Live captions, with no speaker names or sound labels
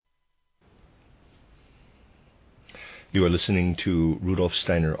You are listening to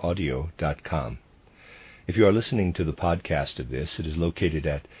RudolfSteinerAudio.com. If you are listening to the podcast of this, it is located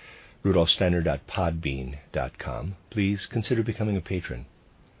at RudolfSteiner.podbean.com. Please consider becoming a patron.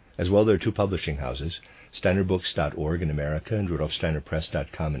 As well, there are two publishing houses, SteinerBooks.org in America and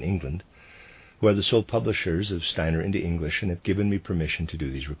RudolfSteinerPress.com in England, who are the sole publishers of Steiner into English and have given me permission to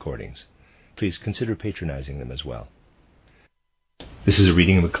do these recordings. Please consider patronizing them as well. This is a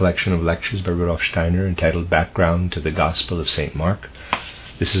reading of a collection of lectures by Rudolf Steiner entitled Background to the Gospel of St. Mark.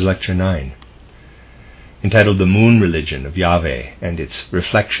 This is Lecture 9, entitled The Moon Religion of Yahweh and its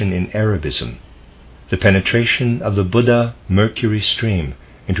Reflection in Arabism, the Penetration of the Buddha Mercury Stream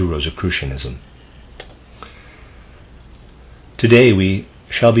into Rosicrucianism. Today we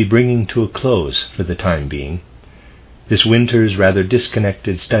shall be bringing to a close, for the time being, this winter's rather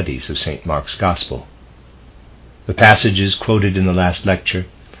disconnected studies of St. Mark's Gospel. The passages quoted in the last lecture,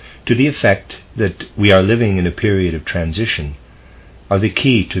 to the effect that we are living in a period of transition, are the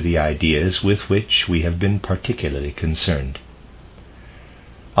key to the ideas with which we have been particularly concerned.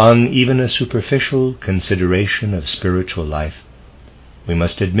 On even a superficial consideration of spiritual life, we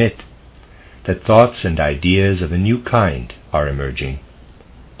must admit that thoughts and ideas of a new kind are emerging,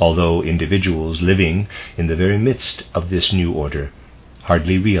 although individuals living in the very midst of this new order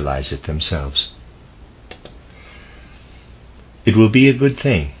hardly realize it themselves. It will be a good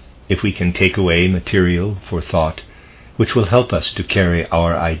thing if we can take away material for thought which will help us to carry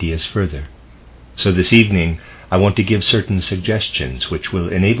our ideas further. So this evening I want to give certain suggestions which will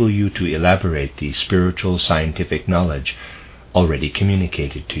enable you to elaborate the spiritual scientific knowledge already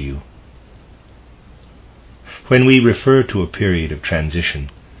communicated to you. When we refer to a period of transition,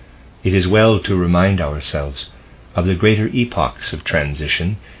 it is well to remind ourselves of the greater epochs of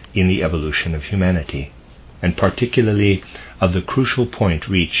transition in the evolution of humanity, and particularly of the crucial point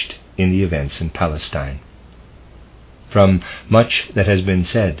reached in the events in Palestine. From much that has been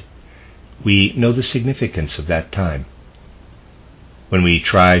said, we know the significance of that time. When we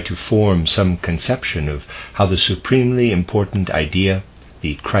try to form some conception of how the supremely important idea,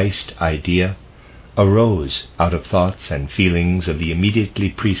 the Christ idea, arose out of thoughts and feelings of the immediately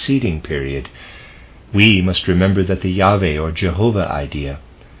preceding period, we must remember that the Yahweh or Jehovah idea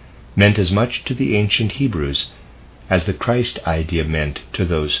meant as much to the ancient Hebrews as the Christ idea meant to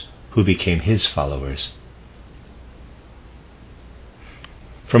those who became his followers.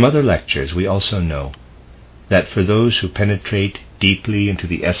 From other lectures we also know that for those who penetrate deeply into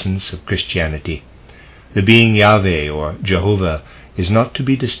the essence of Christianity, the being Yahweh or Jehovah is not to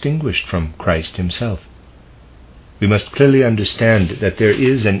be distinguished from Christ himself. We must clearly understand that there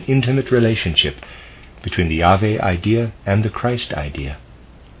is an intimate relationship between the Yahweh idea and the Christ idea.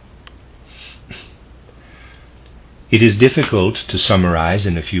 It is difficult to summarize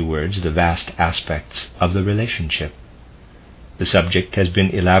in a few words the vast aspects of the relationship. The subject has been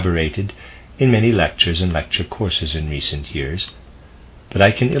elaborated in many lectures and lecture courses in recent years, but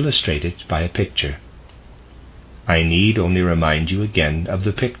I can illustrate it by a picture. I need only remind you again of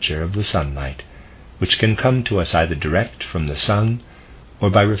the picture of the sunlight, which can come to us either direct from the sun or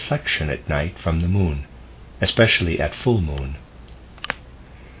by reflection at night from the moon, especially at full moon.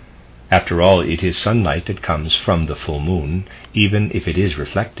 After all, it is sunlight that comes from the full moon, even if it is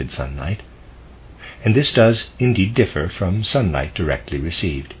reflected sunlight, and this does indeed differ from sunlight directly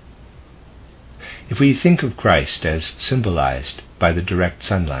received. If we think of Christ as symbolized by the direct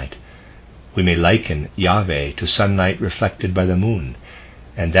sunlight, we may liken Yahweh to sunlight reflected by the moon,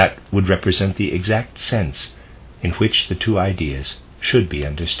 and that would represent the exact sense in which the two ideas should be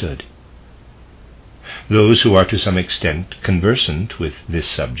understood. Those who are to some extent conversant with this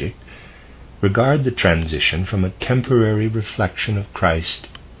subject regard the transition from a temporary reflection of Christ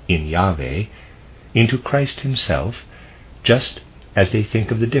in Yahweh into Christ himself, just as they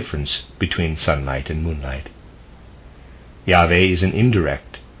think of the difference between sunlight and moonlight. Yahweh is an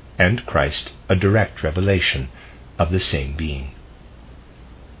indirect, and Christ a direct revelation of the same being.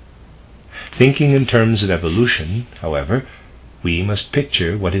 Thinking in terms of evolution, however, we must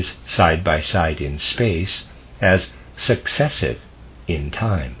picture what is side by side in space as successive in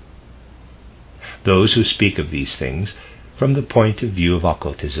time. Those who speak of these things from the point of view of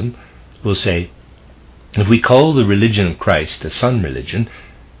occultism will say, if we call the religion of Christ a sun religion,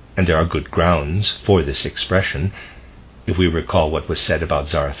 and there are good grounds for this expression, if we recall what was said about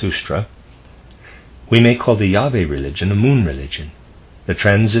Zarathustra, we may call the Yahweh religion a moon religion, the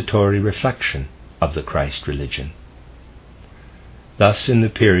transitory reflection of the Christ religion. Thus, in the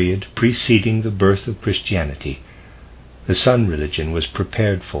period preceding the birth of Christianity, the sun religion was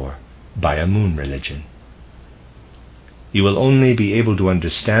prepared for by a moon religion. You will only be able to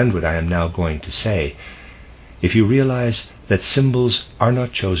understand what I am now going to say if you realize that symbols are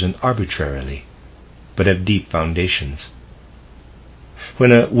not chosen arbitrarily, but have deep foundations.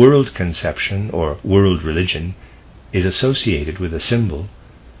 When a world conception or world religion is associated with a symbol,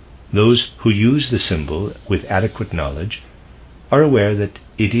 those who use the symbol with adequate knowledge are aware that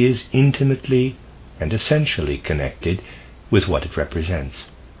it is intimately and essentially connected with what it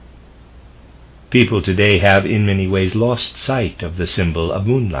represents. People today have in many ways lost sight of the symbol of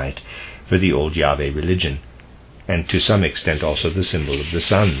moonlight for the old Yahweh religion, and to some extent also the symbol of the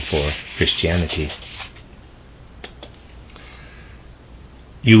sun for Christianity.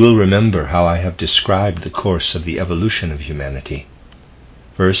 You will remember how I have described the course of the evolution of humanity.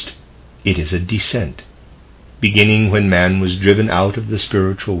 First, it is a descent, beginning when man was driven out of the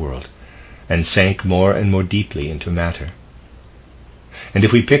spiritual world and sank more and more deeply into matter. And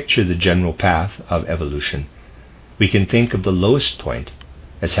if we picture the general path of evolution, we can think of the lowest point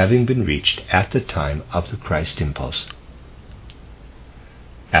as having been reached at the time of the Christ impulse,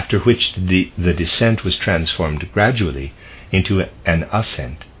 after which the descent was transformed gradually into an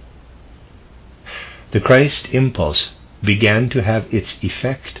ascent. The Christ impulse began to have its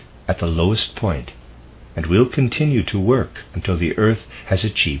effect at the lowest point and will continue to work until the earth has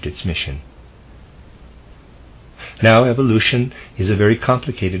achieved its mission. Now, evolution is a very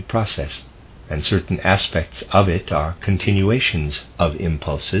complicated process, and certain aspects of it are continuations of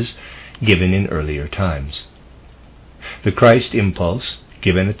impulses given in earlier times. The Christ impulse,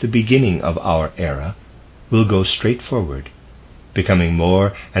 given at the beginning of our era, will go straight forward, becoming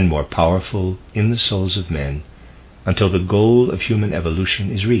more and more powerful in the souls of men until the goal of human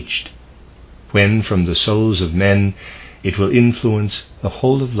evolution is reached, when from the souls of men it will influence the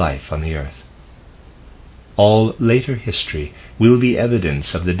whole of life on the earth. All later history will be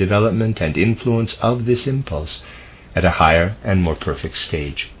evidence of the development and influence of this impulse at a higher and more perfect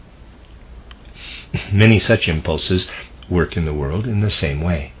stage. Many such impulses work in the world in the same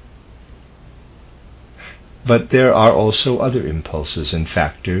way. But there are also other impulses and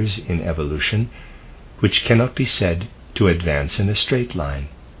factors in evolution which cannot be said to advance in a straight line.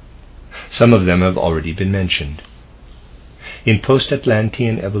 Some of them have already been mentioned. In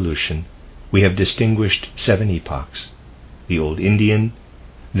post-Atlantean evolution, we have distinguished 7 epochs: the Old Indian,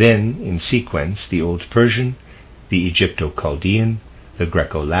 then in sequence the Old Persian, the Egypto-Chaldean, the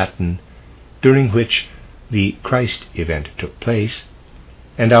Greco-Latin, during which the Christ event took place,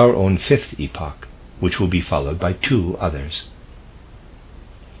 and our own 5th epoch, which will be followed by 2 others.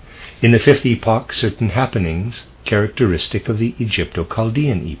 In the 5th epoch, certain happenings characteristic of the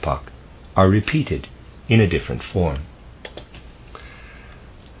Egypto-Chaldean epoch are repeated in a different form.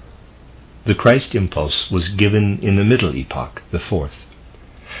 The Christ impulse was given in the middle epoch, the 4th,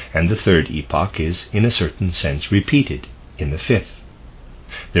 and the 3rd epoch is, in a certain sense, repeated in the 5th.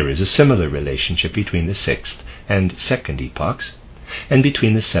 There is a similar relationship between the 6th and 2nd epochs, and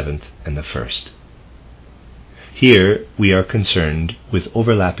between the 7th and the 1st. Here we are concerned with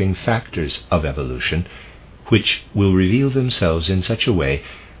overlapping factors of evolution, which will reveal themselves in such a way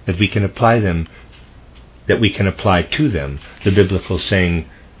that we can apply to them the biblical saying,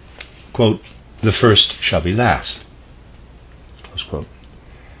 quote, "The first shall be last." Close quote.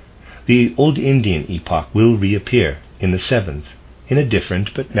 The Old Indian epoch will reappear in the 7th in a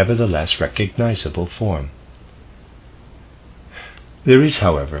different but nevertheless recognizable form. There is,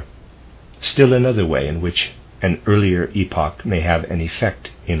 however, still another way in which an earlier epoch may have an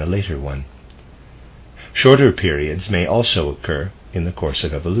effect in a later one. Shorter periods may also occur in the course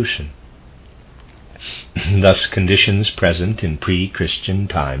of evolution. Thus, conditions present in pre-Christian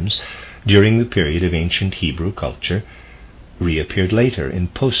times during the period of ancient Hebrew culture reappeared later in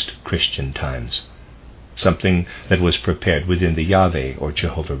post-Christian times. Something that was prepared within the Yahweh or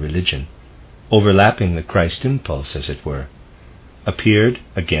Jehovah religion, overlapping the Christ impulse, as it were, appeared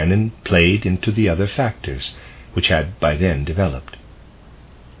again and played into the other factors which had by then developed.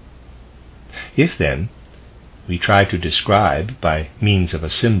 If, then, we try to describe by means of a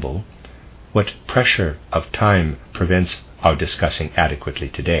symbol what pressure of time prevents our discussing adequately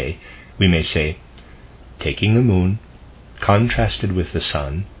today, we may say, taking the moon, contrasted with the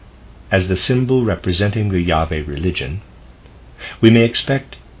sun, as the symbol representing the Yahweh religion, we may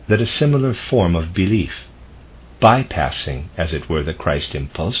expect that a similar form of belief, bypassing, as it were, the Christ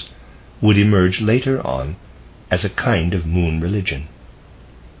impulse, would emerge later on as a kind of moon religion.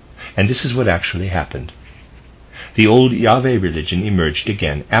 And this is what actually happened. The old Yahweh religion emerged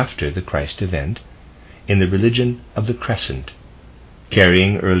again after the Christ event in the religion of the crescent,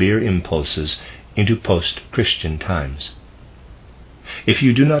 carrying earlier impulses into post-Christian times. If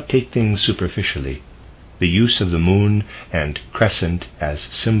you do not take things superficially, the use of the moon and crescent as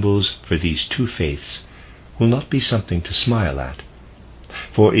symbols for these 2 faiths will not be something to smile at,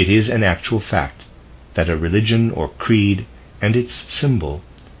 for it is an actual fact that a religion or creed and its symbol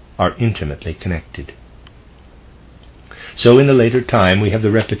are intimately connected. So in the later time we have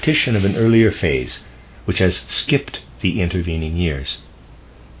the repetition of an earlier phase which has skipped the intervening years.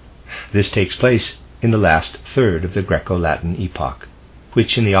 This takes place in the last third of the Greco-Latin epoch,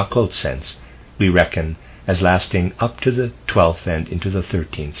 which in the occult sense we reckon as lasting up to the 12th and into the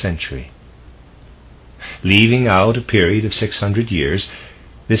 13th century. Leaving out a period of 600 years,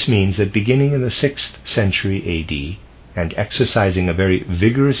 this means that beginning in the 6th century AD and exercising a very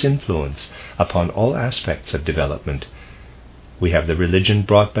vigorous influence upon all aspects of development, we have the religion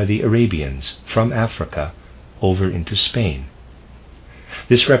brought by the Arabians from Africa over into Spain.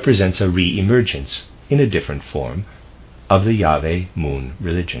 This represents a re-emergence, in a different form, of the Yahweh moon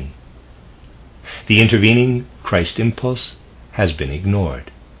religion. The intervening Christ impulse has been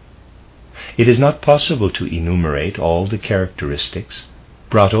ignored. It is not possible to enumerate all the characteristics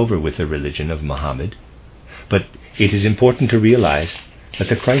brought over with the religion of Muhammad, but it is important to realize that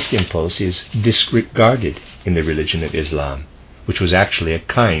the Christ impulse is disregarded in the religion of Islam, which was actually a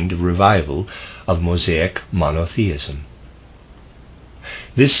kind of revival of Mosaic monotheism.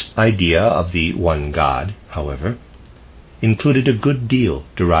 This idea of the one God, however, included a good deal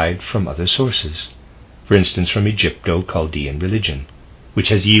derived from other sources, for instance from Egypto-Chaldean religion, which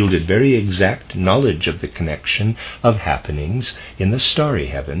has yielded very exact knowledge of the connection of happenings in the starry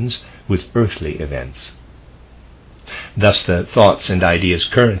heavens with earthly events. Thus the thoughts and ideas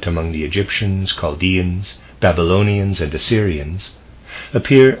current among the Egyptians, Chaldeans, Babylonians, and Assyrians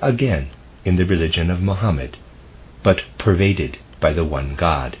appear again in the religion of Muhammad, but pervaded by the one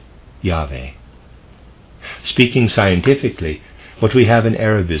God, Yahweh. Speaking scientifically, what we have in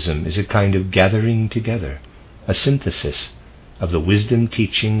Arabism is a kind of gathering together, a synthesis of the wisdom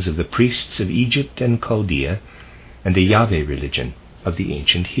teachings of the priests of Egypt and Chaldea and the Yahweh religion of the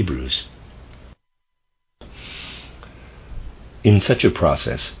ancient Hebrews. In such a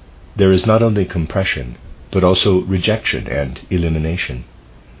process, there is not only compression, but also rejection and elimination.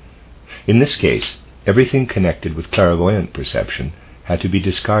 In this case, everything connected with clairvoyant perception had to be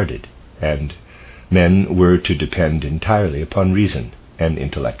discarded, and men were to depend entirely upon reason and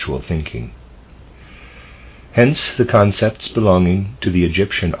intellectual thinking. Hence the concepts belonging to the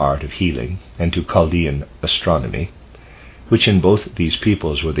Egyptian art of healing and to Chaldean astronomy, which in both these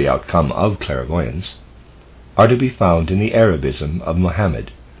peoples were the outcome of clairvoyance, are to be found in the Arabism of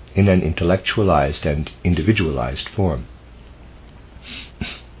Muhammad in an intellectualized and individualized form.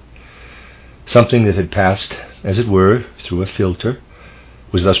 Something that had passed, as it were, through a filter,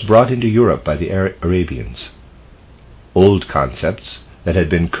 was thus brought into Europe by the Arabians. Old concepts that had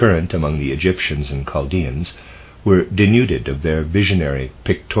been current among the Egyptians and Chaldeans were denuded of their visionary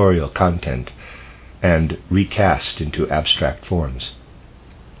pictorial content and recast into abstract forms.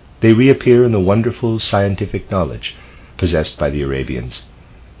 They reappear in the wonderful scientific knowledge possessed by the Arabians,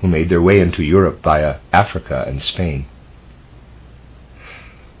 who made their way into Europe via Africa and Spain.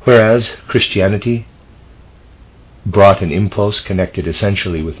 Whereas Christianity brought an impulse connected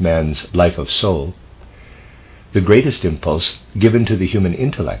essentially with man's life of soul, the greatest impulse given to the human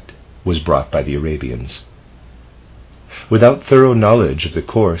intellect was brought by the Arabians. Without thorough knowledge of the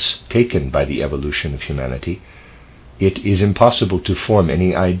course taken by the evolution of humanity, it is impossible to form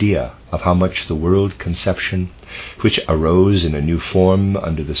any idea of how much the world conception, which arose in a new form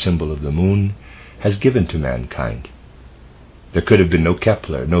under the symbol of the moon, has given to mankind. There could have been no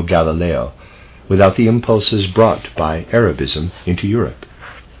Kepler, no Galileo, without the impulses brought by Arabism into Europe.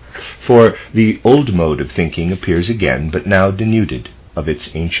 For the old mode of thinking appears again, but now denuded of its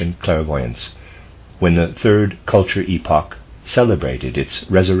ancient clairvoyance, when the third culture epoch celebrated its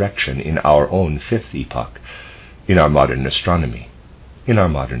resurrection in our own fifth epoch, in our modern astronomy, in our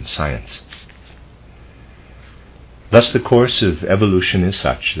modern science. Thus the course of evolution is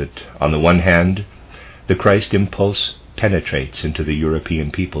such that, on the one hand, the Christ impulse penetrates into the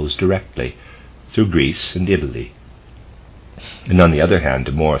European peoples directly, through Greece and Italy, and on the other hand,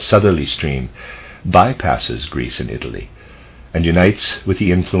 a more southerly stream bypasses Greece and Italy, and unites with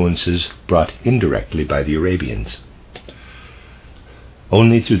the influences brought indirectly by the Arabians.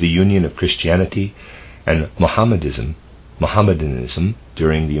 Only through the union of Christianity and Mohammedanism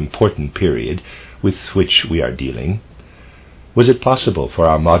during the important period with which we are dealing, was it possible for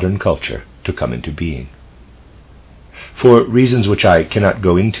our modern culture to come into being. For reasons which I cannot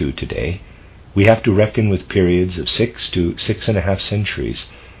go into today, we have to reckon with periods of 6 to 6.5 centuries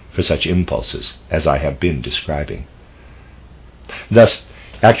for such impulses as I have been describing. Thus,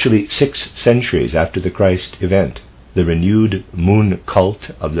 actually 6 centuries after the Christ event, the renewed moon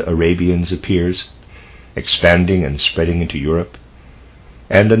cult of the Arabians appears, expanding and spreading into Europe,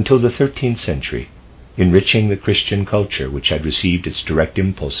 and until the 13th century, enriching the Christian culture which had received its direct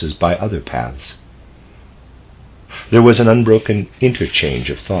impulses by other paths. There was an unbroken interchange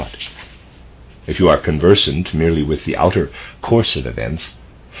of thought. If you are conversant merely with the outer course of events,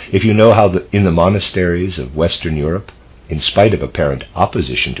 if you know how in the monasteries of Western Europe, in spite of apparent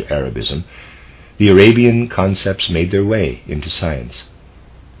opposition to Arabism, the Arabian concepts made their way into science,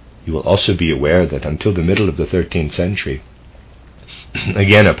 you will also be aware that until the middle of the 13th century,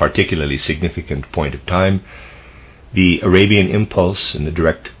 again a particularly significant point of time, the Arabian impulse and the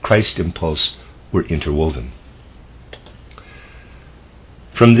direct Christ impulse were interwoven.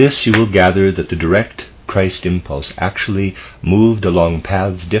 From this you will gather that the direct Christ impulse actually moved along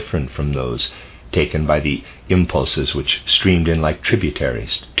paths different from those taken by the impulses which streamed in like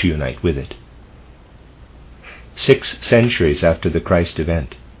tributaries to unite with it. 6 centuries after the Christ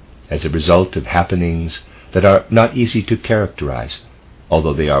event, as a result of happenings that are not easy to characterize,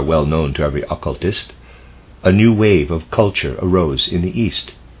 although they are well known to every occultist, a new wave of culture arose in the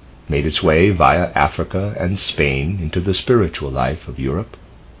East, made its way via Africa and Spain into the spiritual life of Europe,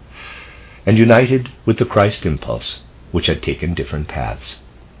 and united with the Christ impulse, which had taken different paths.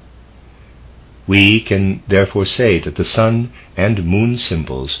 We can therefore say that the sun and moon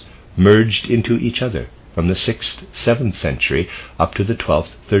symbols merged into each other from the 6th, 7th century up to the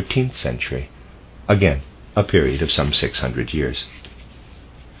 12th, 13th century, again a period of some 600 years.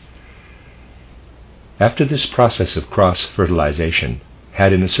 After this process of cross-fertilization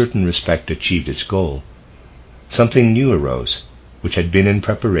had in a certain respect achieved its goal, something new arose, which had been in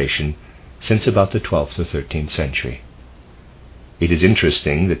preparation since about the 12th or 13th century. It is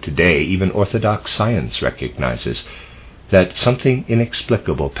interesting that today even orthodox science recognizes that something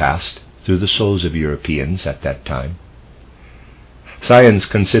inexplicable passed through the souls of Europeans at that time. Science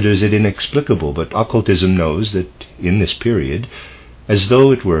considers it inexplicable, but occultism knows that in this period, as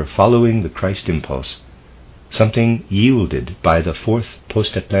though it were following the Christ impulse, something yielded by the 4th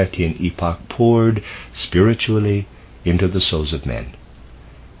post-Atlantean epoch poured spiritually into the souls of men.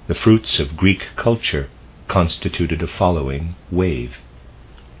 The fruits of Greek culture constituted a following wave.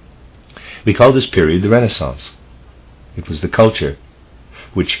 We call this period the Renaissance. It was the culture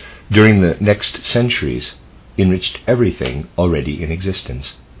which, during the next centuries, enriched everything already in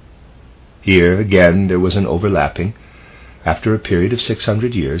existence. Here, again, there was an overlapping, after a period of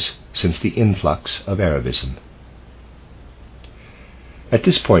 600 years since the influx of Arabism. At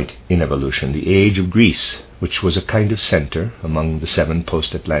this point in evolution, the age of Greece, which was a kind of center among the 7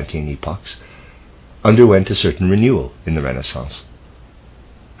 post-Atlantean epochs, underwent a certain renewal in the Renaissance.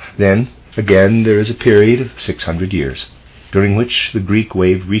 Then, again, there is a period of 600 years, during which the Greek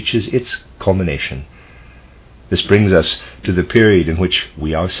wave reaches its culmination. This brings us to the period in which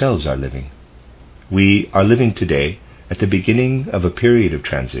we ourselves are living. We are living today at the beginning of a period of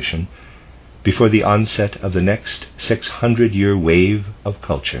transition before the onset of the next 600-year wave of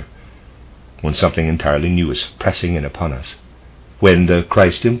culture, when something entirely new is pressing in upon us, when the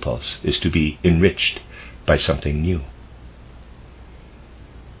Christ impulse is to be enriched by something new.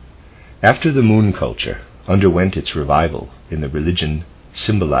 After the moon culture underwent its revival in the religion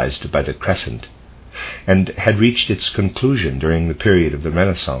symbolized by the crescent, and had reached its conclusion during the period of the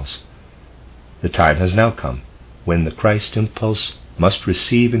Renaissance, the time has now come when the Christ impulse must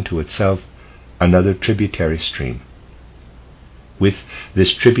receive into itself another tributary stream. With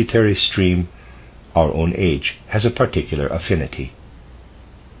this tributary stream, our own age has a particular affinity.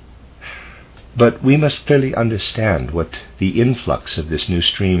 But we must clearly understand what the influx of this new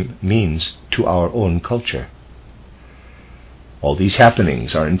stream means to our own culture. All these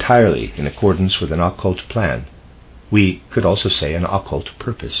happenings are entirely in accordance with an occult plan. We could also say an occult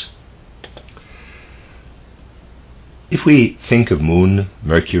purpose. If we think of Moon,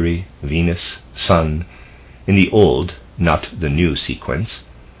 Mercury, Venus, Sun in the old, not the new sequence,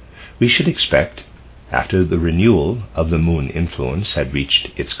 we should expect, after the renewal of the Moon influence had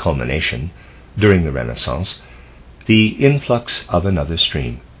reached its culmination during the Renaissance, the influx of another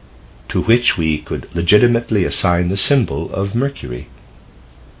stream, to which we could legitimately assign the symbol of Mercury.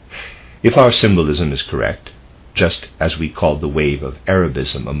 If our symbolism is correct, just as we called the wave of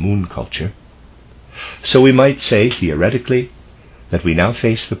Arabism a moon culture, so we might say theoretically that we now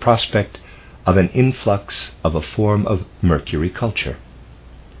face the prospect of an influx of a form of Mercury culture.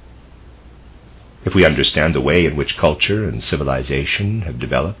 If we understand the way in which culture and civilization have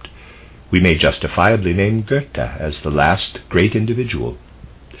developed, we may justifiably name Goethe as the last great individual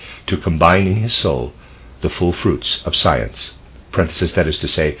to combine in his soul the full fruits of science, that is to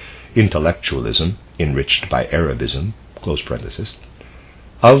say, intellectualism enriched by Arabism,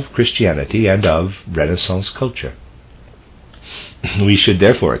 of Christianity and of Renaissance culture. We should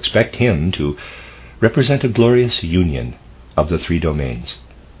therefore expect him to represent a glorious union of the three domains.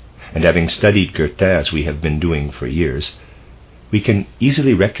 And having studied Goethe as we have been doing for years, we can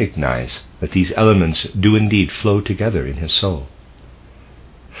easily recognize that these elements do indeed flow together in his soul.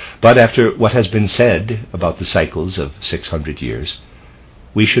 But after what has been said about the cycles of 600 years,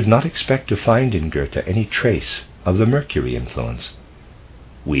 we should not expect to find in Goethe any trace of the Mercury influence.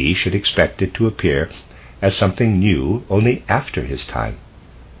 We should expect it to appear as something new only after his time.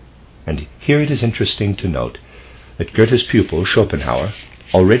 And here it is interesting to note that Goethe's pupil, Schopenhauer,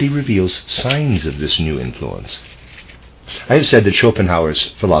 already reveals signs of this new influence. I have said that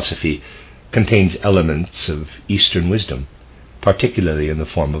Schopenhauer's philosophy contains elements of Eastern wisdom, particularly in the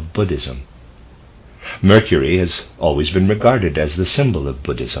form of Buddhism. Mercury has always been regarded as the symbol of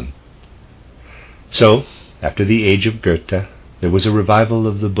Buddhism. So, after the age of Goethe, there was a revival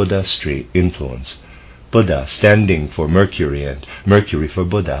of the Buddha influence, Buddha standing for Mercury and Mercury for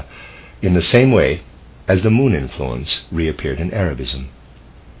Buddha, in the same way as the moon influence reappeared in Arabism.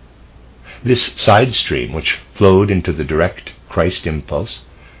 This side stream, which flowed into the direct Christ impulse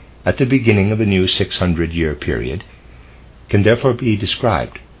at the beginning of a new 600-year period, can therefore be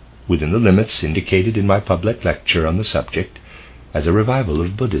described, within the limits indicated in my public lecture on the subject, as a revival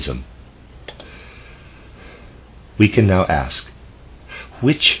of Buddhism. We can now ask,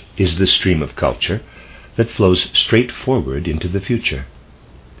 which is the stream of culture that flows straight forward into the future?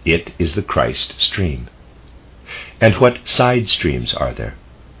 It is the Christ stream. And what side streams are there?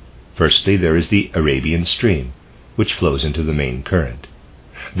 Firstly, there is the Arabian stream, which flows into the main current,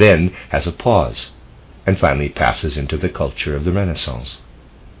 then has a pause, and finally passes into the culture of the Renaissance.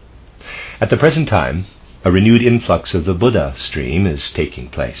 At the present time, a renewed influx of the Buddha stream is taking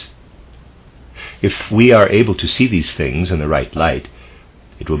place. If we are able to see these things in the right light,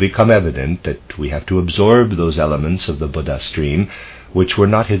 it will become evident that we have to absorb those elements of the Buddha stream which were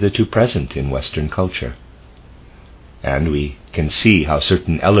not hitherto present in Western culture. And we can see how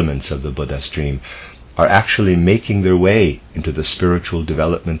certain elements of the Buddha stream are actually making their way into the spiritual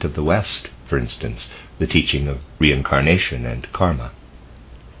development of the West, for instance, the teaching of reincarnation and karma.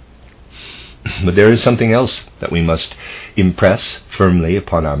 But there is something else that we must impress firmly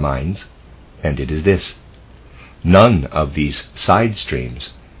upon our minds, and it is this: none of these side streams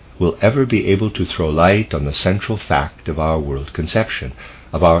will ever be able to throw light on the central fact of our world conception,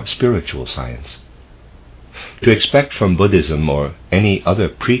 of our spiritual science. To expect from Buddhism or any other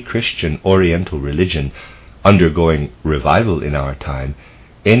pre-Christian Oriental religion undergoing revival in our time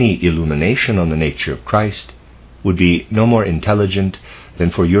any illumination on the nature of Christ would be no more intelligent than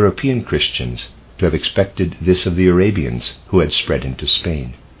for European Christians to have expected this of the Arabians who had spread into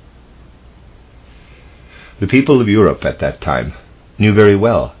Spain. The people of Europe at that time knew very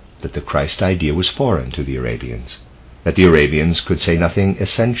well that the Christ idea was foreign to the Arabians, that the Arabians could say nothing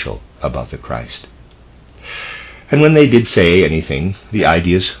essential about the Christ. And when they did say anything, the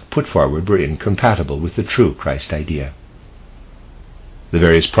ideas put forward were incompatible with the true Christ idea. The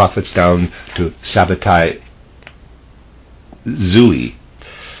various prophets down to Sabbatai Zewi,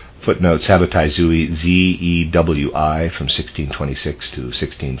 footnote Sabbatai Zewi, Z-E-W-I, from 1626 to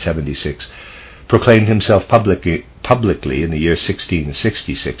 1676, proclaimed himself publicly in the year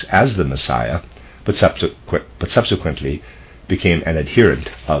 1666 as the Messiah, but subsequently became an adherent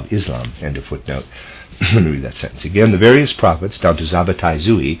of Islam. End of footnote. Let me read that sentence again. The various prophets, down to Sabbatai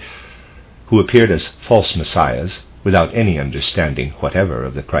Zewi, who appeared as false messiahs, without any understanding whatever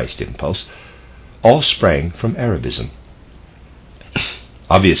of the Christ impulse, all sprang from Arabism.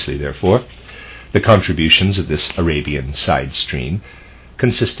 Obviously, therefore, the contributions of this Arabian side stream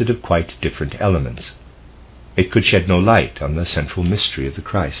consisted of quite different elements. It could shed no light on the central mystery of the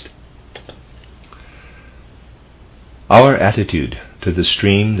Christ. Our attitude to the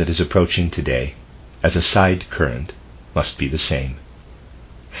stream that is approaching today as a side current must be the same.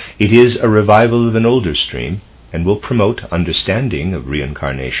 It is a revival of an older stream and will promote understanding of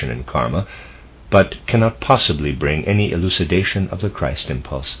reincarnation and karma, but cannot possibly bring any elucidation of the Christ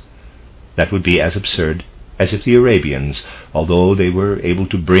impulse. That would be as absurd as if the Arabians, although they were able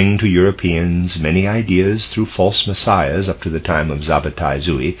to bring to Europeans many ideas through false messiahs up to the time of Sabbatai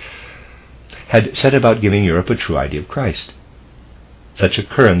Zewi, had set about giving Europe a true idea of Christ. Such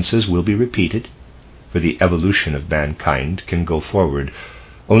occurrences will be repeated, for the evolution of mankind can go forward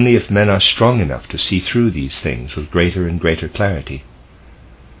only if men are strong enough to see through these things with greater and greater clarity.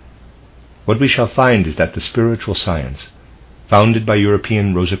 What we shall find is that the spiritual science, founded by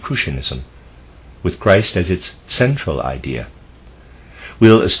European Rosicrucianism, with Christ as its central idea,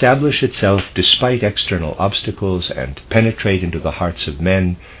 will establish itself despite external obstacles and penetrate into the hearts of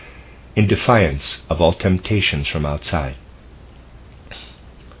men in defiance of all temptations from outside.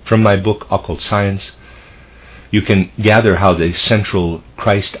 From my book, Occult Science, you can gather how the central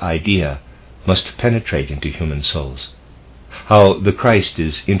Christ idea must penetrate into human souls, how the Christ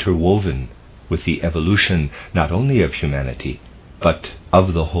is interwoven with the evolution not only of humanity, but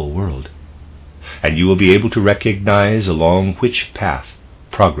of the whole world. And you will be able to recognize along which path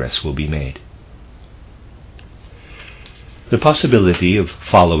progress will be made. The possibility of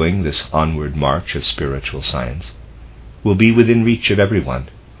following this onward march of spiritual science will be within reach of everyone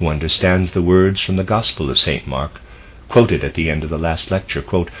who understands the words from the Gospel of St. Mark, quoted at the end of the last lecture,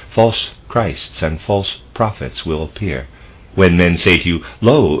 quote, "False Christs and false prophets will appear. When men say to you,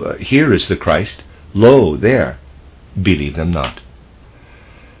 'Lo, here is the Christ,' 'Lo, there,' believe them not."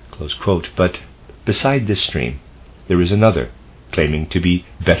 Close quote. But beside this stream, there is another, claiming to be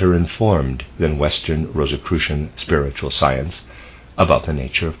better informed than Western Rosicrucian spiritual science about the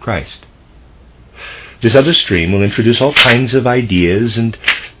nature of Christ. This other stream will introduce all kinds of ideas and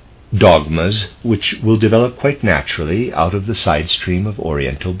dogmas which will develop quite naturally out of the side stream of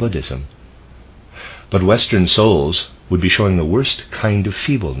Oriental Buddhism. But Western souls would be showing the worst kind of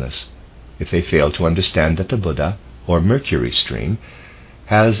feebleness if they fail to understand that the Buddha, or Mercury stream,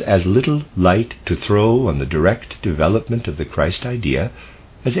 has as little light to throw on the direct development of the Christ idea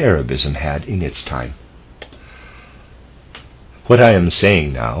as Arabism had in its time. What I am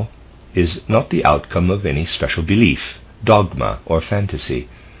saying now is not the outcome of any special belief, dogma, or fantasy.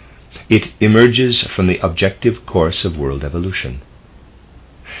 It emerges from the objective course of world evolution.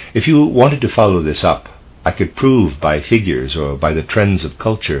 If you wanted to follow this up, I could prove by figures or by the trends of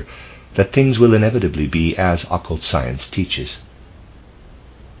culture that things will inevitably be as occult science teaches.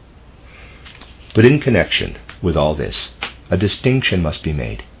 But in connection with all this, a distinction must be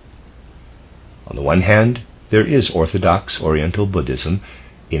made. On the one hand, there is orthodox Oriental Buddhism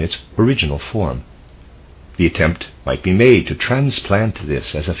in its original form. The attempt might be made to transplant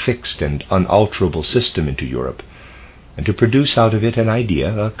this as a fixed and unalterable system into Europe, and to produce out of it an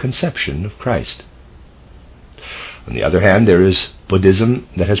idea, a conception of Christ. On the other hand, there is Buddhism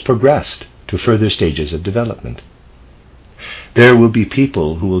that has progressed to further stages of development. There will be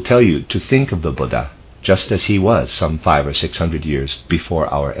people who will tell you to think of the Buddha just as he was some 500 or 600 years before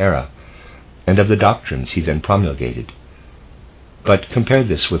our era, and of the doctrines he then promulgated. But compare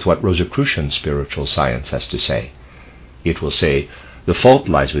this with what Rosicrucian spiritual science has to say. It will say, the fault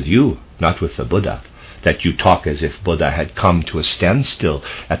lies with you, not with the Buddha, that you talk as if Buddha had come to a standstill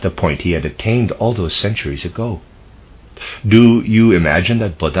at the point he had attained all those centuries ago. Do you imagine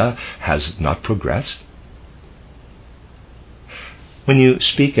that Buddha has not progressed? When you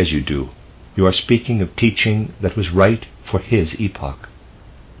speak as you do, you are speaking of teaching that was right for his epoch.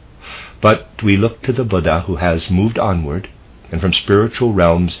 But we look to the Buddha who has moved onward, and from spiritual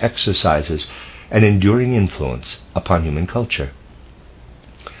realms exercises an enduring influence upon human culture.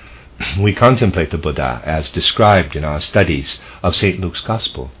 We contemplate the Buddha as described in our studies of St. Luke's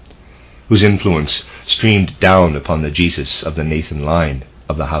Gospel, whose influence streamed down upon the Jesus of the Nathan line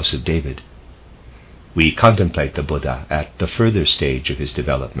of the house of David. We contemplate the Buddha at the further stage of his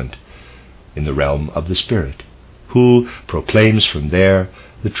development, in the realm of the Spirit, who proclaims from there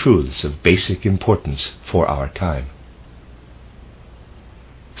the truths of basic importance for our time.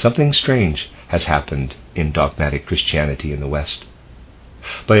 Something strange has happened in dogmatic Christianity in the West.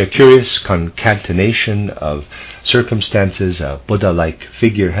 By a curious concatenation of circumstances, a Buddha-like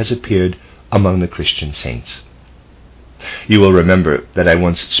figure has appeared among the Christian saints. You will remember that I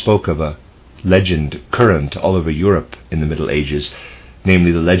once spoke of a legend current all over Europe in the Middle Ages,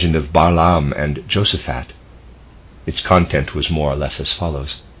 namely the legend of Balaam and Josaphat. Its content was more or less as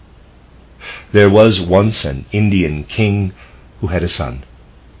follows. There was once an Indian king who had a son.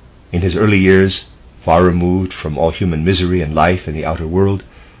 In his early years, far removed from all human misery and life in the outer world,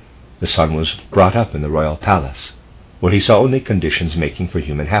 the son was brought up in the royal palace, where he saw only conditions making for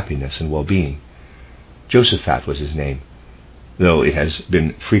human happiness and well-being. Josaphat was his name, though it has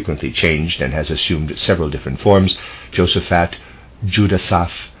been frequently changed and has assumed several different forms: Josaphat,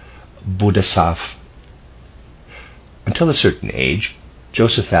 Judasaph, Buddhasaph. Until a certain age,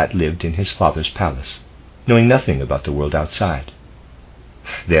 Josaphat lived in his father's palace, knowing nothing about the world outside.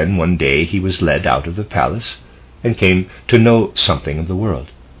 Then one day he was led out of the palace and came to know something of the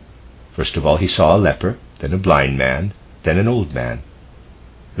world. First of all he saw a leper, then a blind man, then an old man.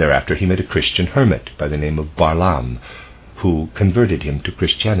 Thereafter he met a Christian hermit by the name of Balaam, who converted him to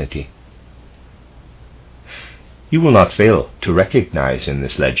Christianity. You will not fail to recognize in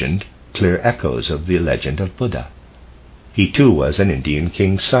this legend clear echoes of the legend of Buddha. He too was an Indian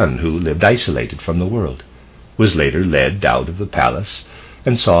king's son who lived isolated from the world, was later led out of the palace,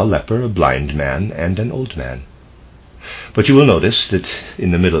 and saw a leper, a blind man, and an old man. But you will notice that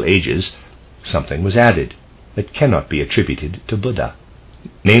in the Middle Ages something was added that cannot be attributed to Buddha,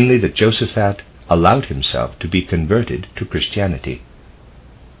 namely that Josaphat allowed himself to be converted to Christianity.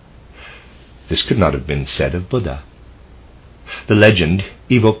 This could not have been said of Buddha. The legend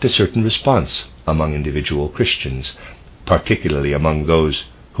evoked a certain response among individual Christians, particularly among those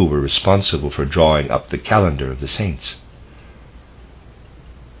who were responsible for drawing up the calendar of the saints.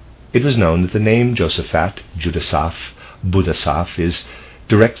 It was known that the name Josaphat, Judasaph, Buddhasaph is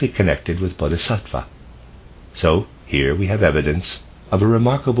directly connected with Bodhisattva. So here we have evidence of a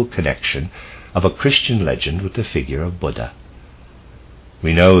remarkable connection of a Christian legend with the figure of Buddha.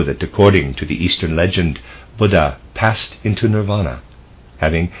 We know that according to the Eastern legend, Buddha passed into nirvana,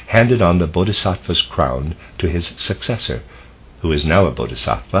 having handed on the Bodhisattva's crown to his successor, who is now a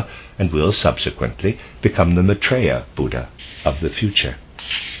Bodhisattva and will subsequently become the Maitreya Buddha of the future.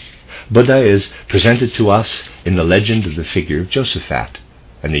 Buddha is presented to us in the legend of the figure of Josaphat,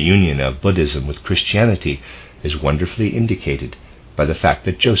 and the union of Buddhism with Christianity is wonderfully indicated by the fact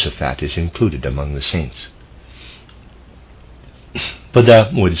that Josaphat is included among the saints.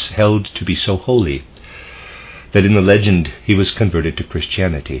 Buddha was held to be so holy that in the legend he was converted to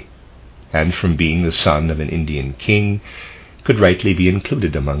Christianity, and from being the son of an Indian king, could rightly be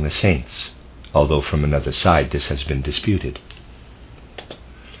included among the saints, although from another side this has been disputed.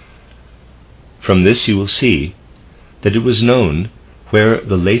 From this you will see that it was known where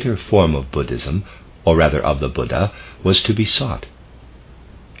the later form of Buddhism, or rather of the Buddha, was to be sought.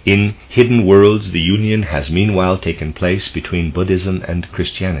 In hidden worlds the union has meanwhile taken place between Buddhism and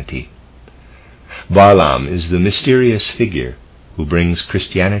Christianity. Varlam is the mysterious figure who brings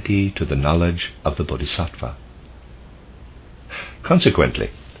Christianity to the knowledge of the Bodhisattva.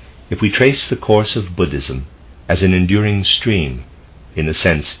 Consequently, if we trace the course of Buddhism as an enduring stream, in the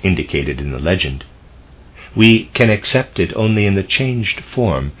sense indicated in the legend, we can accept it only in the changed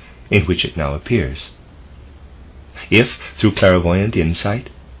form in which it now appears. If, through clairvoyant insight,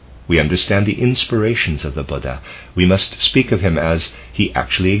 we understand the inspirations of the Buddha, we must speak of him as he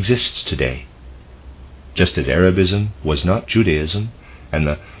actually exists today. Just as Arabism was not Judaism, and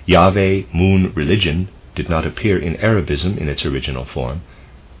the Yahweh moon religion did not appear in Arabism in its original form,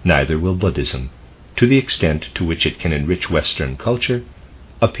 neither will Buddhism, to the extent to which it can enrich Western culture,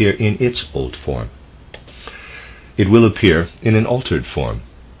 appear in its old form. It will appear in an altered form,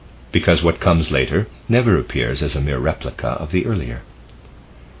 because what comes later never appears as a mere replica of the earlier.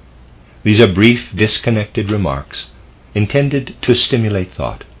 These are brief, disconnected remarks intended to stimulate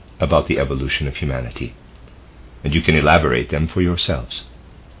thought about the evolution of humanity, and you can elaborate them for yourselves.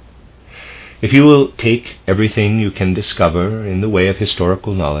 If you will take everything you can discover in the way of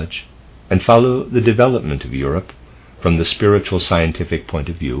historical knowledge and follow the development of Europe from the spiritual scientific point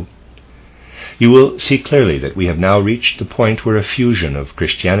of view, you will see clearly that we have now reached the point where a fusion of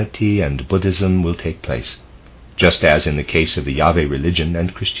Christianity and Buddhism will take place, just as in the case of the Yahweh religion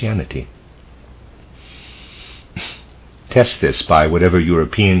and Christianity. Test this by whatever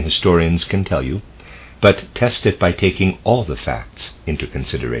European historians can tell you, but test it by taking all the facts into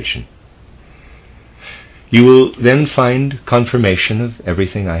consideration. You will then find confirmation of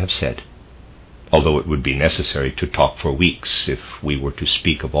everything I have said, although it would be necessary to talk for weeks if we were to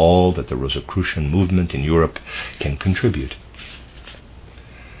speak of all that the Rosicrucian movement in Europe can contribute.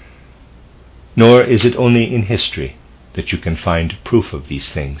 Nor is it only in history that you can find proof of these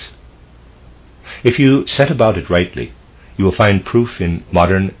things. If you set about it rightly, you will find proof in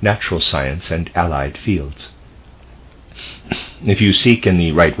modern natural science and allied fields. If you seek in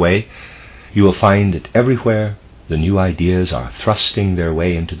the right way, you will find that everywhere the new ideas are thrusting their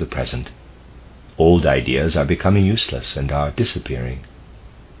way into the present. Old ideas are becoming useless and are disappearing.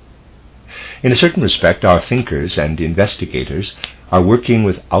 In a certain respect, our thinkers and investigators are working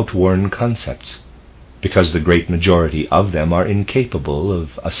with outworn concepts, because the great majority of them are incapable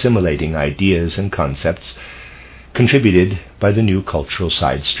of assimilating ideas and concepts contributed by the new cultural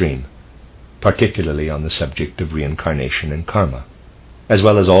side stream, particularly on the subject of reincarnation and karma, as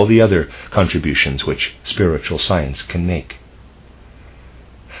well as all the other contributions which spiritual science can make.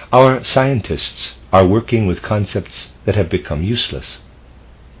 Our scientists are working with concepts that have become useless.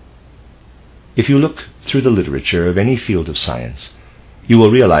 If you look through the literature of any field of science, you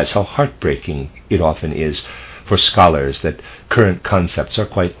will realize how heartbreaking it often is for scholars that current concepts are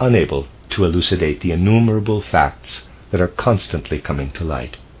quite unable to elucidate the innumerable facts that are constantly coming to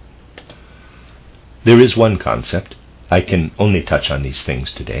light. There is one concept, I can only touch on these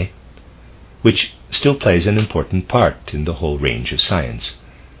things today, which still plays an important part in the whole range of science.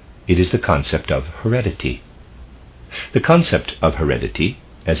 It is the concept of heredity. The concept of heredity,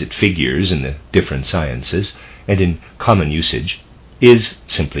 as it figures in the different sciences and in common usage, is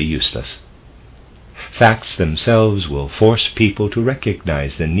simply useless. Facts themselves will force people to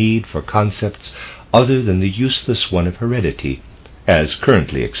recognize the need for concepts other than the useless one of heredity, as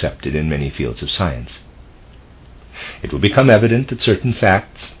currently accepted in many fields of science. It will become evident that certain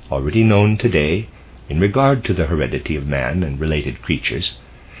facts, already known today, in regard to the heredity of man and related creatures,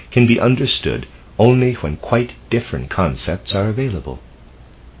 can be understood only when quite different concepts are available.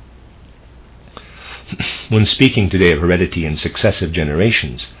 When speaking today of heredity in successive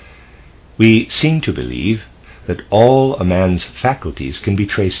generations, we seem to believe that all a man's faculties can be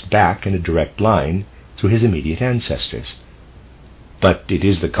traced back in a direct line through his immediate ancestors. But it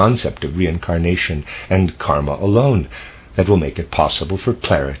is the concept of reincarnation and karma alone that will make it possible for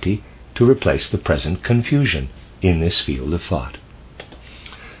clarity to replace the present confusion in this field of thought.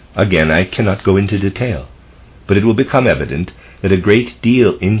 Again, I cannot go into detail, but it will become evident that a great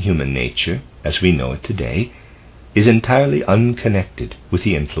deal in human nature, as we know it today, is entirely unconnected with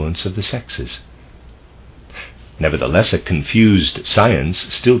the influence of the sexes. Nevertheless, a confused science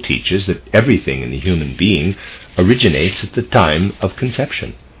still teaches that everything in the human being originates at the time of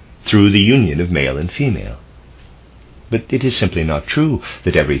conception, through the union of male and female. But it is simply not true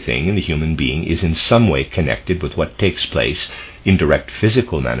that everything in the human being is in some way connected with what takes place in direct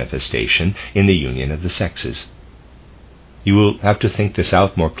physical manifestation in the union of the sexes. You will have to think this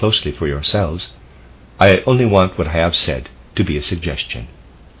out more closely for yourselves. I only want what I have said to be a suggestion.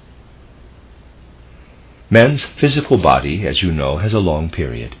 Man's physical body, as you know, has a long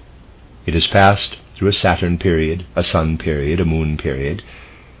period. It has passed through a Saturn period, a Sun period, a Moon period,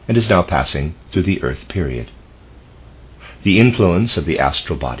 and is now passing through the Earth period. The influence of the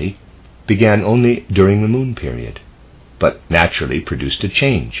astral body began only during the Moon period, but naturally produced a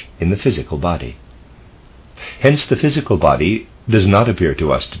change in the physical body. Hence the physical body does not appear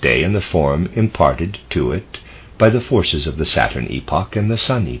to us today in the form imparted to it by the forces of the Saturn epoch and the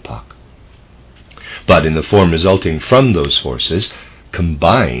Sun epoch, but in the form resulting from those forces,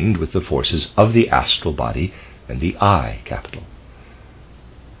 combined with the forces of the astral body and the I capital.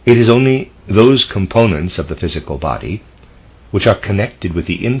 It is only those components of the physical body which are connected with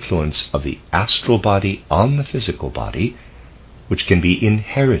the influence of the astral body on the physical body which can be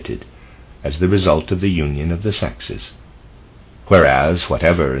inherited as the result of the union of the sexes, whereas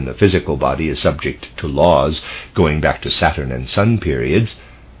whatever in the physical body is subject to laws going back to Saturn and Sun periods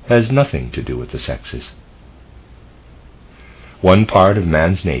has nothing to do with the sexes. One part of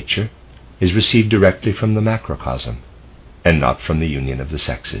man's nature is received directly from the macrocosm, and not from the union of the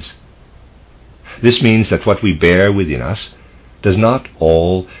sexes. This means that what we bear within us does not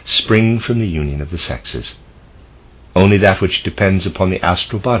all spring from the union of the sexes. Only that which depends upon the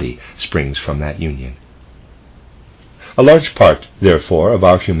astral body springs from that union. A large part, therefore, of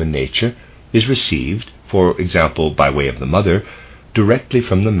our human nature is received, for example, by way of the mother, directly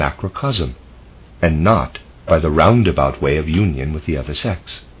from the macrocosm, and not by the roundabout way of union with the other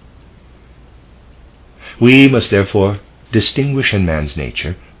sex. We must therefore distinguish in man's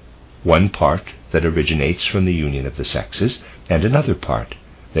nature one part that originates from the union of the sexes, and another part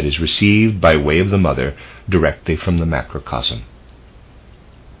that is received by way of the mother directly from the macrocosm.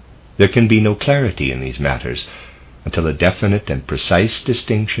 There can be no clarity in these matters until a definite and precise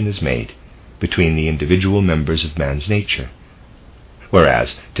distinction is made between the individual members of man's nature,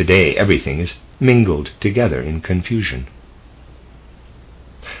 whereas today everything is mingled together in confusion.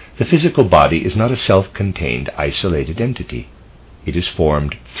 The physical body is not a self-contained, isolated entity. It is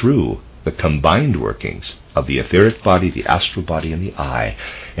formed through the combined workings of the etheric body, the astral body, and the I.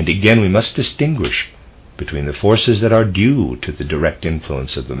 And again we must distinguish between the forces that are due to the direct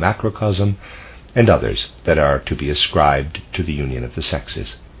influence of the macrocosm and others that are to be ascribed to the union of the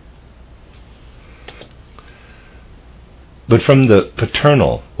sexes. But from the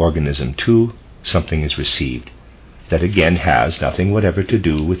paternal organism, too, something is received that again has nothing whatever to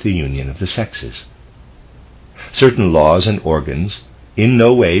do with the union of the sexes. Certain laws and organs, in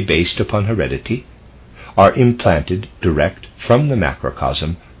no way based upon heredity, are implanted direct from the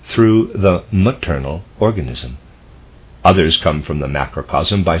macrocosm through the maternal organism. Others come from the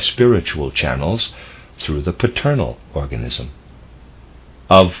macrocosm by spiritual channels through the paternal organism.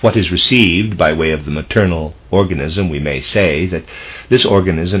 Of what is received by way of the maternal organism, we may say that this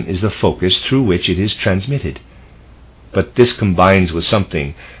organism is the focus through which it is transmitted. But this combines with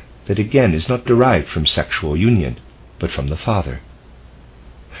something that again is not derived from sexual union, but from the father.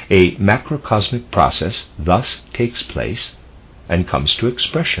 A macrocosmic process thus takes place and comes to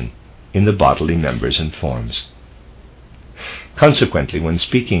expression in the bodily members and forms. Consequently, when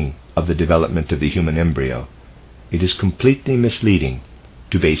speaking of the development of the human embryo, it is completely misleading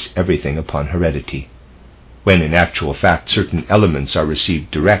to base everything upon heredity, when in actual fact certain elements are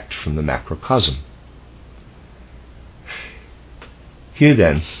received direct from the macrocosm. Here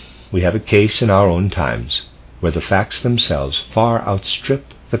then we have a case in our own times where the facts themselves far outstrip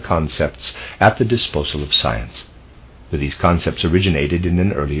the concepts at the disposal of science, for these concepts originated in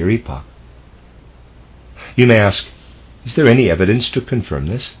an earlier epoch. You may ask, is there any evidence to confirm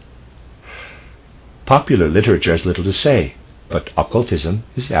this? Popular literature has little to say, but occultism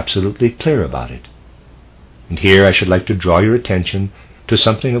is absolutely clear about it. And here I should like to draw your attention to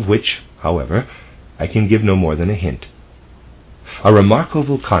something of which, however, I can give no more than a hint. A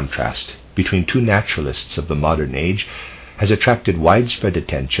remarkable contrast between two naturalists of the modern age has attracted widespread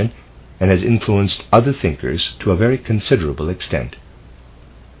attention and has influenced other thinkers to a very considerable extent.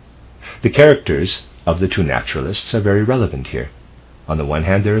 The characters of the two naturalists are very relevant here. On the one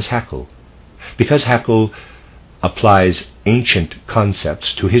hand, there is Haeckel. Because Haeckel applies ancient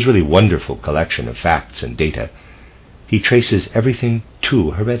concepts to his really wonderful collection of facts and data, he traces everything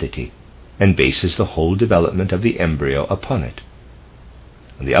to heredity and bases the whole development of the embryo upon it.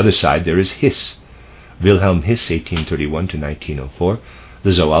 On the other side, there is Hiss, Wilhelm Hiss, 1831 to 1904,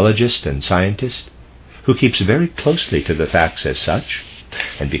 the zoologist and scientist, who keeps very closely to the facts as such,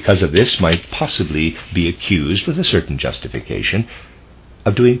 and because of this might possibly be accused, with a certain justification,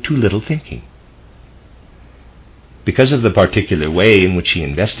 of doing too little thinking. Because of the particular way in which he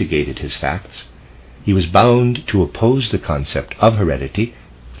investigated his facts, he was bound to oppose the concept of heredity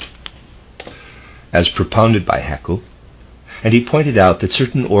as propounded by Haeckel, and he pointed out that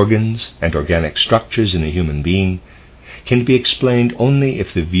certain organs and organic structures in a human being can be explained only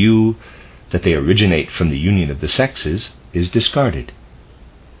if the view that they originate from the union of the sexes is discarded.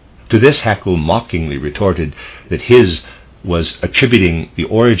 To this Haeckel mockingly retorted that his was attributing the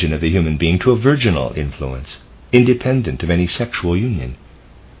origin of the human being to a virginal influence, independent of any sexual union.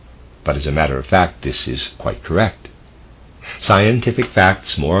 But as a matter of fact, this is quite correct. Scientific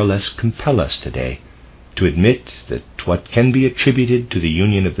facts more or less compel us today to admit that what can be attributed to the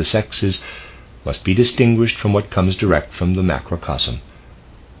union of the sexes must be distinguished from what comes direct from the macrocosm,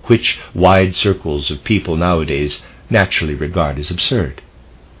 which wide circles of people nowadays naturally regard as absurd.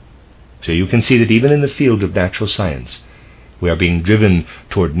 So you can see that even in the field of natural science, we are being driven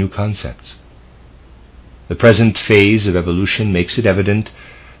toward new concepts. The present phase of evolution makes it evident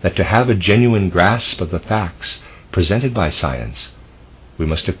that to have a genuine grasp of the facts presented by science, we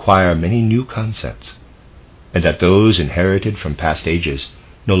must acquire many new concepts, and that those inherited from past ages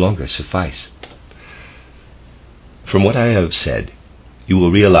no longer suffice. From what I have said, you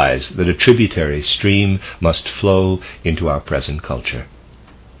will realize that a tributary stream must flow into our present culture.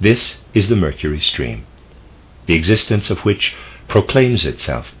 This is the Mercury stream, the existence of which proclaims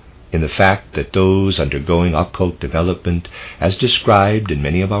itself in the fact that those undergoing occult development, as described in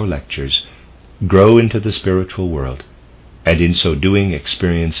many of our lectures, grow into the spiritual world, and in so doing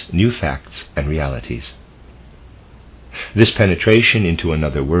experience new facts and realities. This penetration into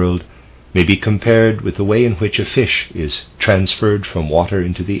another world may be compared with the way in which a fish is transferred from water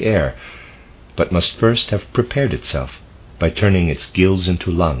into the air, but must first have prepared itself by turning its gills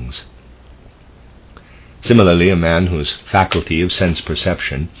into lungs. Similarly, a man whose faculty of sense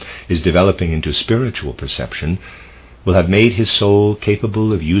perception is developing into spiritual perception will have made his soul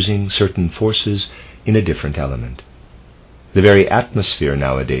capable of using certain forces in a different element. The very atmosphere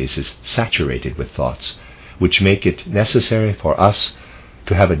nowadays is saturated with thoughts which make it necessary for us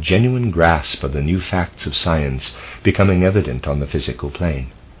to have a genuine grasp of the new facts of science becoming evident on the physical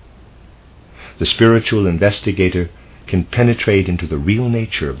plane. The spiritual investigator can penetrate into the real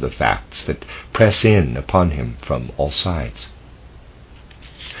nature of the facts that press in upon him from all sides.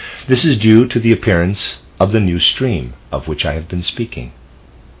 This is due to the appearance of the new stream of which I have been speaking.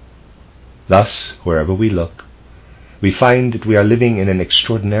 Thus, wherever we look, we find that we are living in an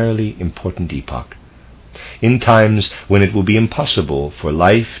extraordinarily important epoch, in times when it will be impossible for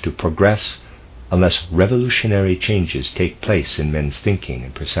life to progress unless revolutionary changes take place in men's thinking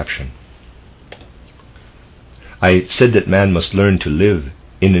and perception. I said that man must learn to live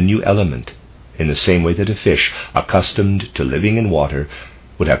in a new element, in the same way that a fish, accustomed to living in water,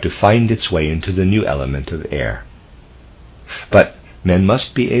 would have to find its way into the new element of air. But men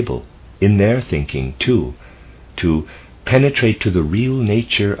must be able, in their thinking too, to penetrate to the real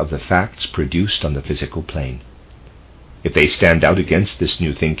nature of the facts produced on the physical plane. If they stand out against this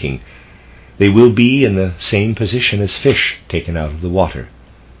new thinking, they will be in the same position as fish taken out of the water.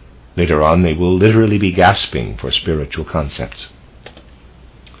 Later on, they will literally be gasping for spiritual concepts.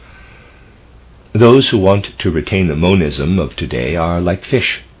 Those who want to retain the monism of today are like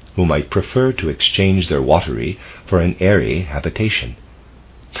fish, who might prefer to exchange their watery for an airy habitation,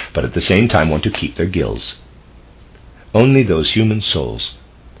 but at the same time want to keep their gills. Only those human souls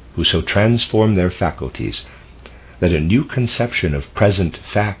who so transform their faculties that a new conception of present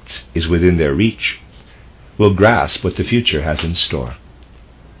facts is within their reach will grasp what the future has in store.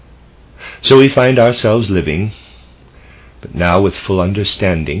 So we find ourselves living, but now with full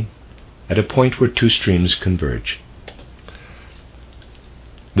understanding, at a point where two streams converge.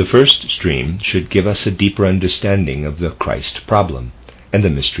 The first stream should give us a deeper understanding of the Christ problem and the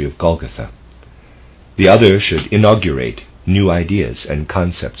mystery of Golgotha. The other should inaugurate new ideas and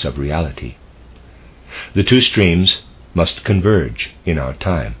concepts of reality. The two streams must converge in our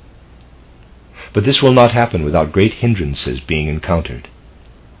time. But this will not happen without great hindrances being encountered.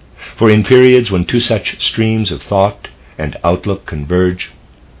 For in periods when two such streams of thought and outlook converge,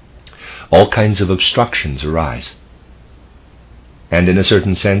 all kinds of obstructions arise. And in a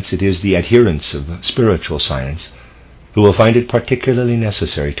certain sense it is the adherents of spiritual science who will find it particularly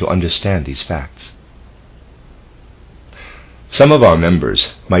necessary to understand these facts. Some of our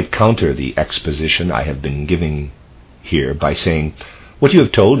members might counter the exposition I have been giving here by saying, "What you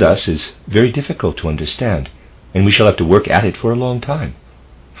have told us is very difficult to understand, and we shall have to work at it for a long time.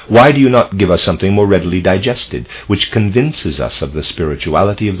 Why do you not give us something more readily digested, which convinces us of the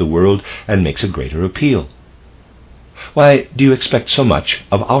spirituality of the world and makes a greater appeal? Why do you expect so much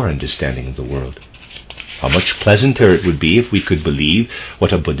of our understanding of the world? How much pleasanter it would be if we could believe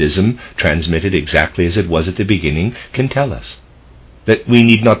what a Buddhism, transmitted exactly as it was at the beginning, can tell us. That we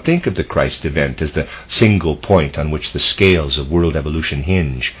need not think of the Christ event as the single point on which the scales of world evolution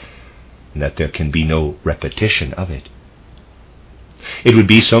hinge, and that there can be no repetition of it. It would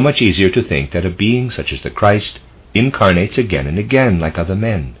be so much easier to think that a being such as the Christ incarnates again and again like other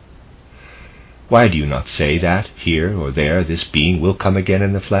men. Why do you not say that, here or there, this being will come again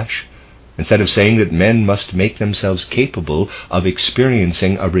in the flesh, instead of saying that men must make themselves capable of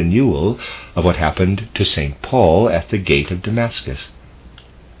experiencing a renewal of what happened to St. Paul at the gate of Damascus?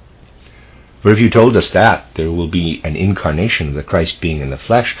 For if you told us that there will be an incarnation of the Christ being in the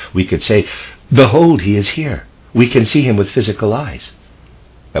flesh, we could say, "Behold, he is here. We can see him with physical eyes."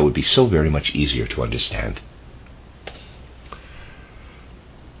 That would be so very much easier to understand.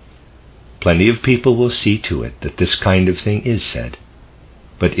 Plenty of people will see to it that this kind of thing is said,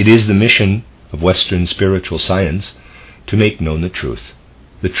 but it is the mission of Western spiritual science to make known the truth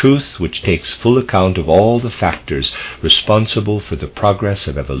which takes full account of all the factors responsible for the progress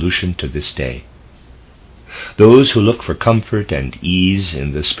of evolution to this day. Those who look for comfort and ease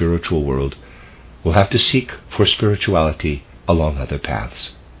in the spiritual world will have to seek for spirituality along other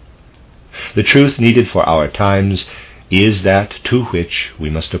paths. The truth needed for our times is that to which we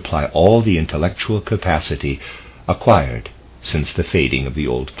must apply all the intellectual capacity acquired since the fading of the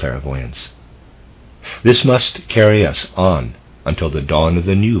old clairvoyance. This must carry us on until the dawn of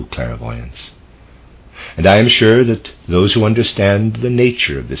the new clairvoyance. And I am sure that those who understand the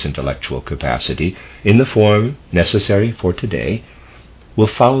nature of this intellectual capacity in the form necessary for today will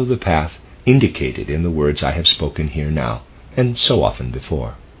follow the path indicated in the words I have spoken here now, and so often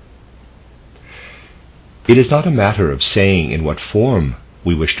before. It is not a matter of saying in what form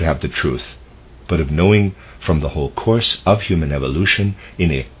we wish to have the truth, but of knowing from the whole course of human evolution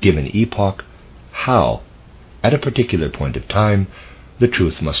in a given epoch how, at a particular point of time, the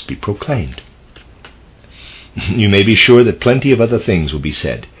truth must be proclaimed. You may be sure that plenty of other things will be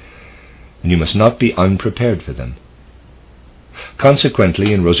said, and you must not be unprepared for them.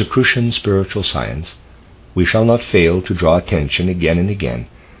 Consequently, in Rosicrucian spiritual science, we shall not fail to draw attention again and again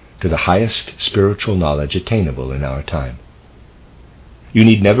to the highest spiritual knowledge attainable in our time. You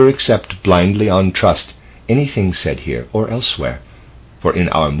need never accept blindly on trust anything said here or elsewhere, for in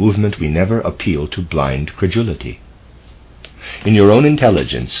our movement we never appeal to blind credulity. In your own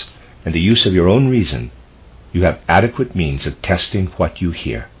intelligence and the use of your own reason, you have adequate means of testing what you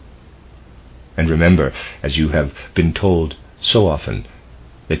hear. And remember, as you have been told so often,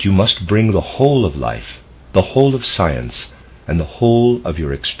 that you must bring the whole of life, the whole of science, and the whole of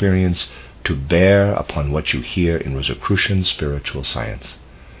your experience to bear upon what you hear in Rosicrucian spiritual science.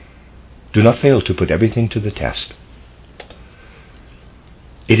 Do not fail to put everything to the test.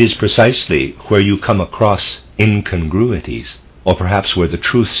 It is precisely where you come across incongruities, or perhaps where the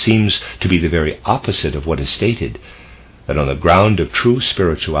truth seems to be the very opposite of what is stated, that on the ground of true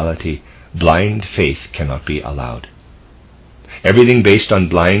spirituality, blind faith cannot be allowed. Everything based on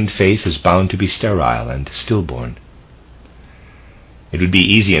blind faith is bound to be sterile and stillborn. It would be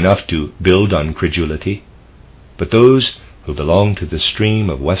easy enough to build on credulity, but those who belong to the stream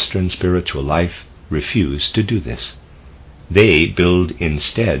of Western spiritual life refuse to do this. They build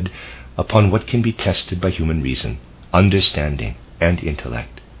instead upon what can be tested by human reason, understanding, and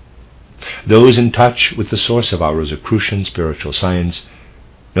intellect. Those in touch with the source of our Rosicrucian spiritual science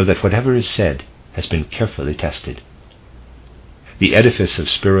know that whatever is said has been carefully tested. The edifice of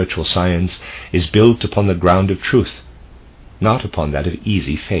spiritual science is built upon the ground of truth, not upon that of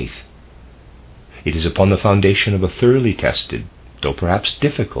easy faith. It is upon the foundation of a thoroughly tested, though perhaps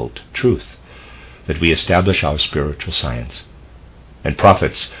difficult, truth that we establish our spiritual science, and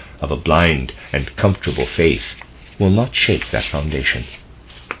prophets of a blind and comfortable faith will not shake that foundation.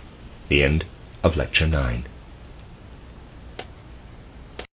 The end of Lecture 9.